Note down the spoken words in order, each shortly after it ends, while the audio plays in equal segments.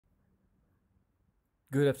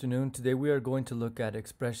Good afternoon. Today we are going to look at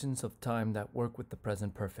expressions of time that work with the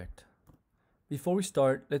present perfect. Before we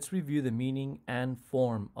start, let's review the meaning and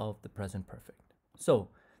form of the present perfect. So,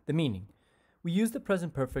 the meaning. We use the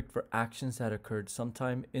present perfect for actions that occurred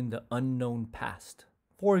sometime in the unknown past.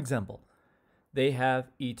 For example, they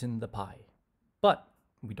have eaten the pie, but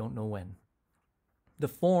we don't know when. The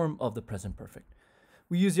form of the present perfect.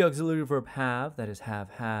 We use the auxiliary verb have, that is have,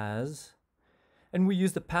 has, and we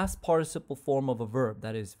use the past participle form of a verb,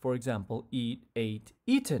 that is, for example, eat, ate,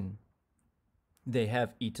 eaten. They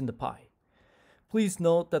have eaten the pie. Please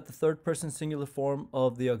note that the third person singular form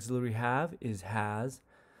of the auxiliary have is has.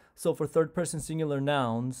 So for third person singular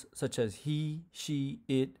nouns such as he, she,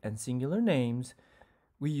 it, and singular names,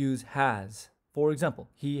 we use has. For example,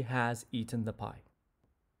 he has eaten the pie.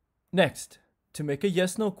 Next, to make a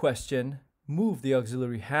yes/no question, move the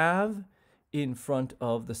auxiliary have in front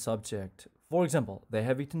of the subject. For example, they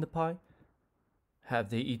have eaten the pie. Have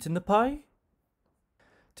they eaten the pie?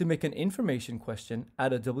 To make an information question,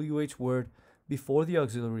 add a WH word before the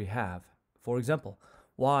auxiliary have. For example,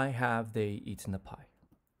 why have they eaten the pie?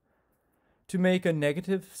 To make a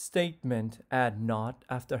negative statement, add not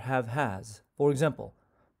after have has. For example,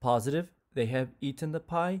 positive, they have eaten the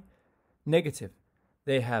pie. Negative,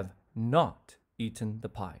 they have not eaten the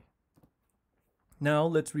pie. Now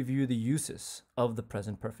let's review the uses of the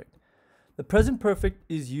present perfect. The present perfect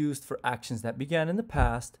is used for actions that began in the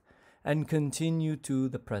past and continue to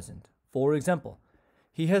the present. For example,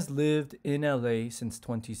 he has lived in LA since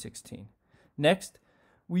 2016. Next,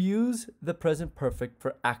 we use the present perfect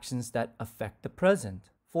for actions that affect the present.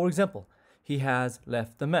 For example, he has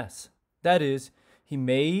left a mess. That is, he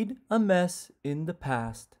made a mess in the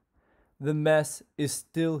past. The mess is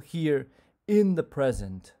still here in the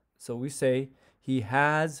present. So we say, he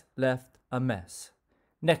has left a mess.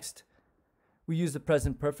 Next, we use the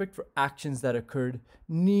present perfect for actions that occurred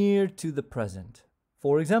near to the present.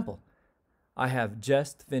 For example, I have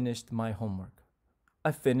just finished my homework.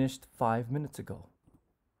 I finished 5 minutes ago.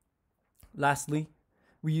 Lastly,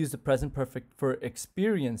 we use the present perfect for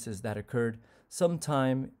experiences that occurred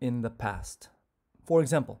sometime in the past. For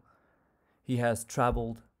example, he has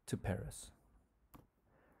traveled to Paris.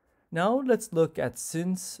 Now let's look at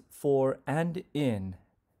since, for, and in.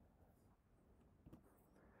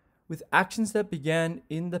 With actions that began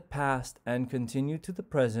in the past and continue to the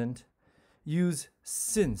present, use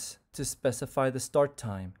since to specify the start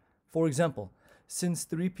time. For example, since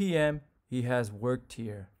 3 p.m., he has worked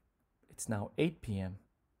here. It's now 8 p.m.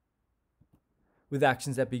 With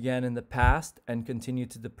actions that began in the past and continue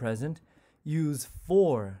to the present, use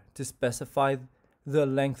for to specify the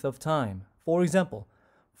length of time. For example,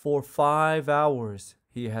 for 5 hours,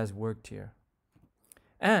 he has worked here.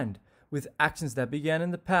 And with actions that began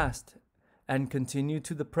in the past and continue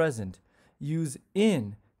to the present, use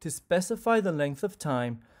in to specify the length of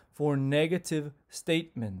time for negative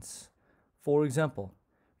statements. For example,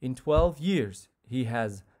 in 12 years, he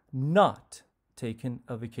has not taken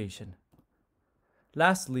a vacation.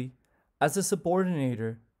 Lastly, as a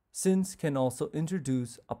subordinator, since can also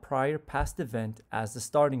introduce a prior past event as the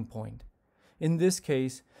starting point. In this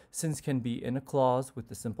case, since can be in a clause with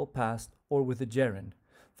the simple past or with a gerund.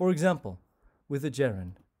 For example, with a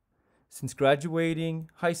gerund, since graduating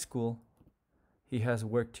high school, he has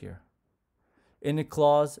worked here. In a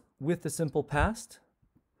clause with the simple past,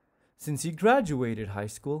 since he graduated high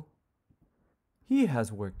school, he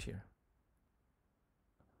has worked here.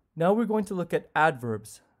 Now we're going to look at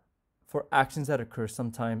adverbs for actions that occur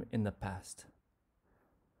sometime in the past.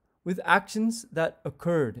 With actions that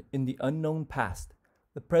occurred in the unknown past,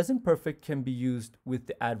 the present perfect can be used with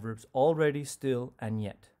the adverbs already, still, and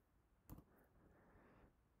yet.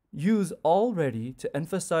 Use already to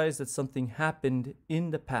emphasize that something happened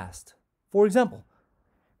in the past. For example,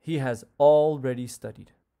 he has already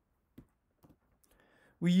studied.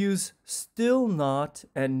 We use still not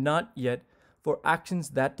and not yet for actions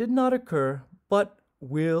that did not occur but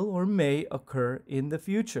will or may occur in the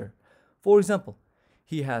future. For example,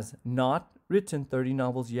 he has not written 30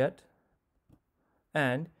 novels yet,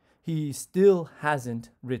 and he still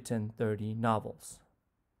hasn't written 30 novels.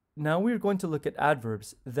 Now we're going to look at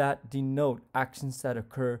adverbs that denote actions that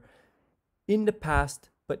occur in the past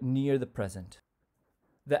but near the present.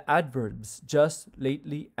 The adverbs just,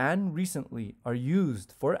 lately, and recently are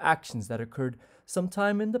used for actions that occurred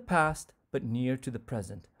sometime in the past but near to the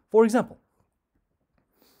present. For example,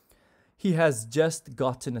 he has just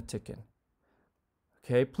gotten a ticket.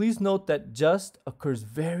 Okay, please note that just occurs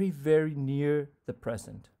very, very near the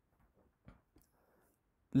present.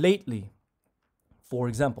 Lately, for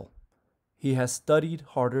example, he has studied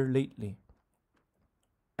harder lately.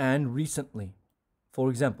 And recently, For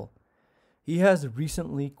example, he has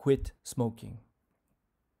recently quit smoking.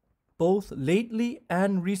 Both lately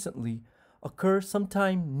and recently occur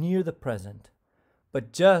sometime near the present,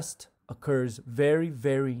 but just occurs very,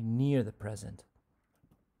 very near the present.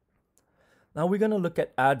 Now we're going to look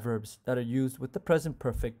at adverbs that are used with the present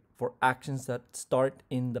perfect for actions that start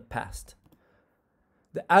in the past.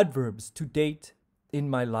 The adverbs to date, in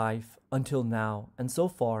my life, until now, and so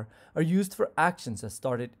far are used for actions that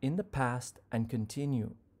started in the past and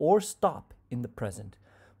continue or stop in the present.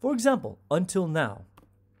 For example, until now.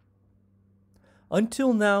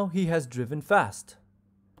 Until now, he has driven fast.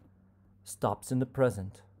 Stops in the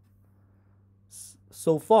present.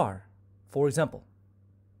 So far. For example,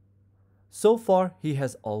 so far he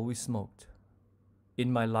has always smoked.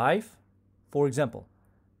 In my life, for example,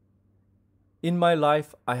 in my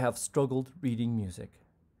life I have struggled reading music.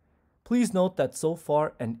 Please note that so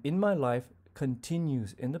far and in my life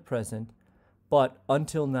continues in the present, but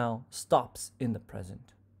until now stops in the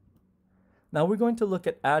present. Now we're going to look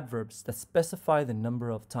at adverbs that specify the number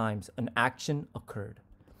of times an action occurred.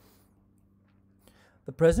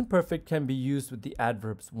 The present perfect can be used with the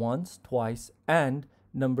adverbs once, twice, and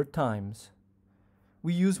number times.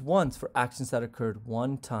 We use once for actions that occurred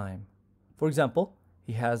one time. For example,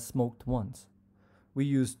 he has smoked once. We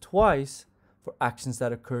use twice for actions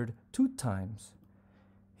that occurred 2 times.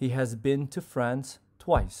 He has been to France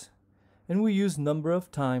twice. And we use number of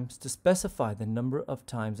times to specify the number of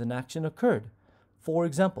times an action occurred. For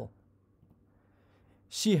example,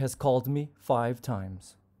 she has called me 5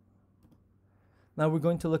 times. Now we're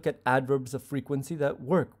going to look at adverbs of frequency that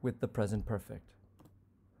work with the present perfect.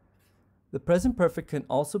 The present perfect can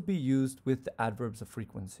also be used with the adverbs of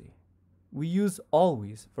frequency. We use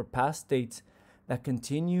always for past states that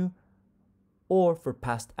continue or for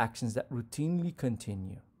past actions that routinely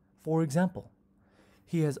continue. For example,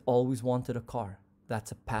 he has always wanted a car.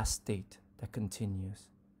 That's a past state that continues.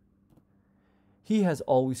 He has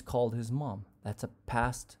always called his mom. That's a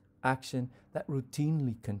past action that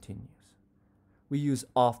routinely continues. We use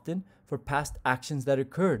often for past actions that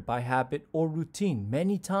occurred by habit or routine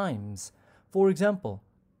many times. For example,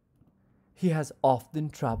 he has often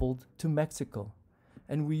traveled to Mexico.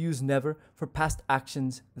 And we use never for past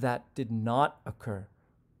actions that did not occur.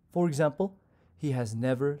 For example, he has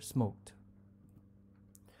never smoked.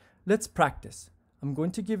 Let's practice. I'm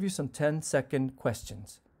going to give you some 10-second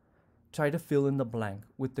questions. Try to fill in the blank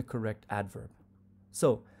with the correct adverb.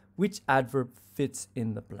 So, which adverb fits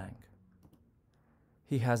in the blank?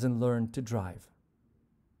 He hasn't learned to drive.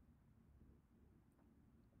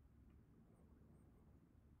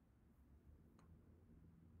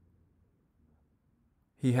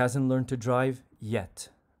 He hasn't learned to drive yet.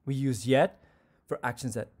 We use yet for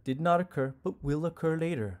actions that did not occur but will occur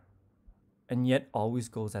later. And yet always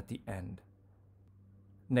goes at the end.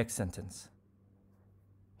 Next sentence.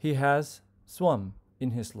 He has swum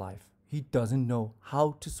in his life. He doesn't know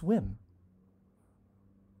how to swim.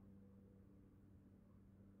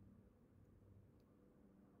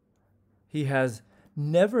 He has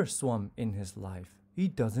never swum in his life. He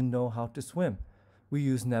doesn't know how to swim. We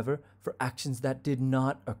use never for actions that did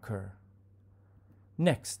not occur.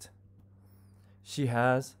 Next, she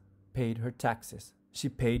has paid her taxes. She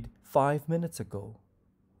paid 5 minutes ago.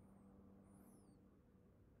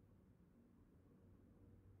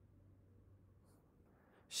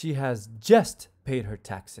 She has just paid her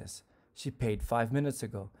taxes. She paid 5 minutes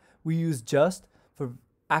ago. We use just for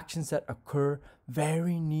actions that occur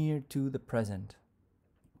very near to the present.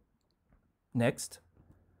 Next,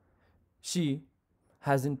 she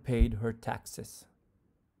hasn't paid her taxes.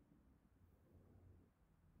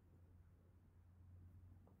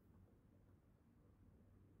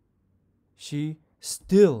 She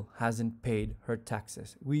still hasn't paid her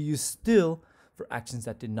taxes. We use still for actions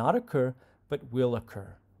that did not occur but will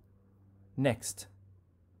occur. Next,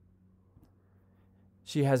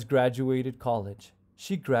 she has graduated college.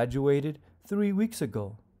 She graduated 3 weeks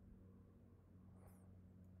ago.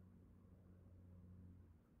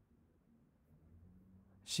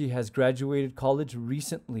 She has graduated college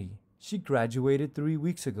recently. She graduated 3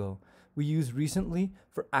 weeks ago. We use recently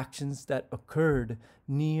for actions that occurred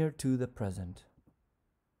near to the present.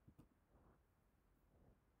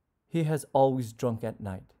 He has always drunk at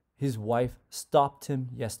night. His wife stopped him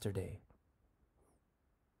yesterday.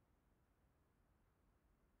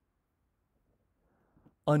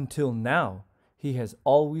 Until now, he has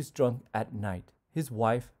always drunk at night. His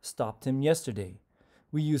wife stopped him yesterday.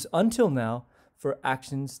 We use until now for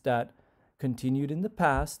actions that continued in the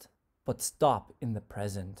past but stop in the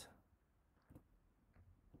present.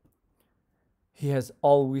 He has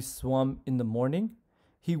always swum in the morning.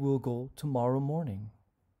 he will go tomorrow morning.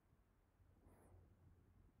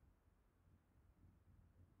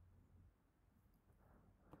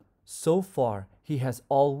 So far, he has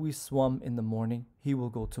always swum in the morning. He will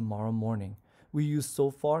go tomorrow morning. We use so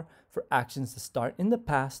far for actions that start in the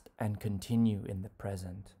past and continue in the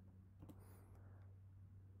present.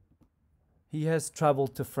 He has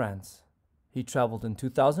traveled to France. He traveled in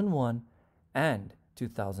 2001 and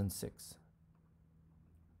 2006.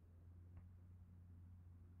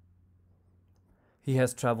 He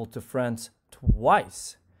has traveled to France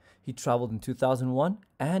twice. He traveled in 2001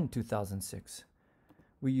 and 2006.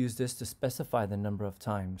 We use this to specify the number of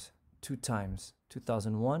times. 2 times,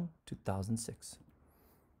 2001, 2006.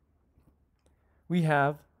 We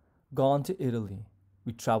have gone to Italy.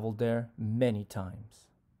 We traveled there many times.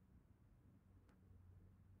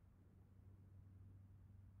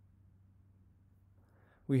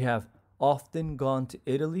 We have often gone to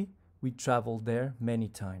Italy. We traveled there many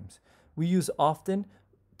times. We use often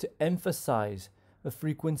to emphasize the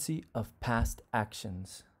frequency of past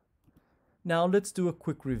actions. Now let's do a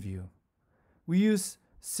quick review. We use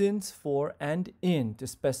since, for, and in to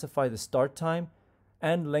specify the start time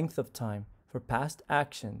and length of time for past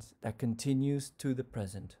actions that continues to the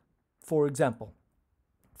present. For example,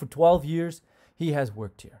 for 12 years, he has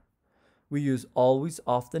worked here. We use always,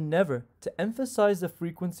 often, never to emphasize the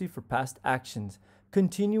frequency for past actions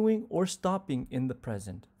continuing or stopping in the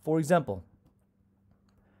present. For example,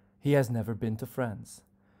 he has never been to France.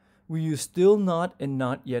 We use still not and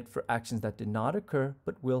not yet for actions that did not occur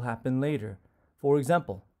but will happen later. For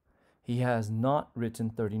example, he has not written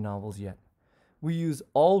 30 novels yet. We use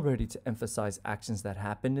already to emphasize actions that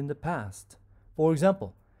happened in the past. For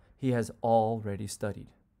example, he has already studied.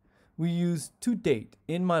 We use to date,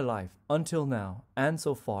 in my life, until now, and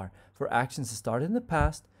so far for actions that start in the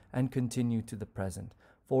past and continue to the present.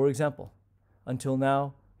 For example, until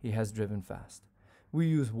now, he has driven fast. We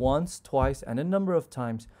use once, twice, and a number of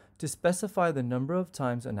times to specify the number of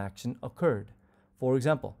times an action occurred. For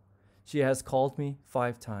example, she has called me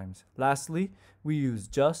 5 times. Lastly, we use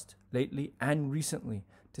just, lately, and recently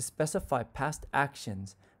to specify past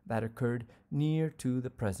actions that occurred near to the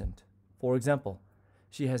present. For example,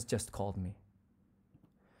 she has just called me.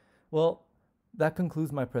 Well, that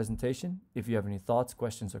concludes my presentation. If you have any thoughts,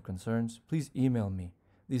 questions, or concerns, please email me.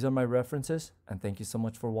 These are my references, and thank you so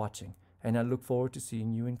much for watching, and I look forward to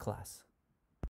seeing you in class.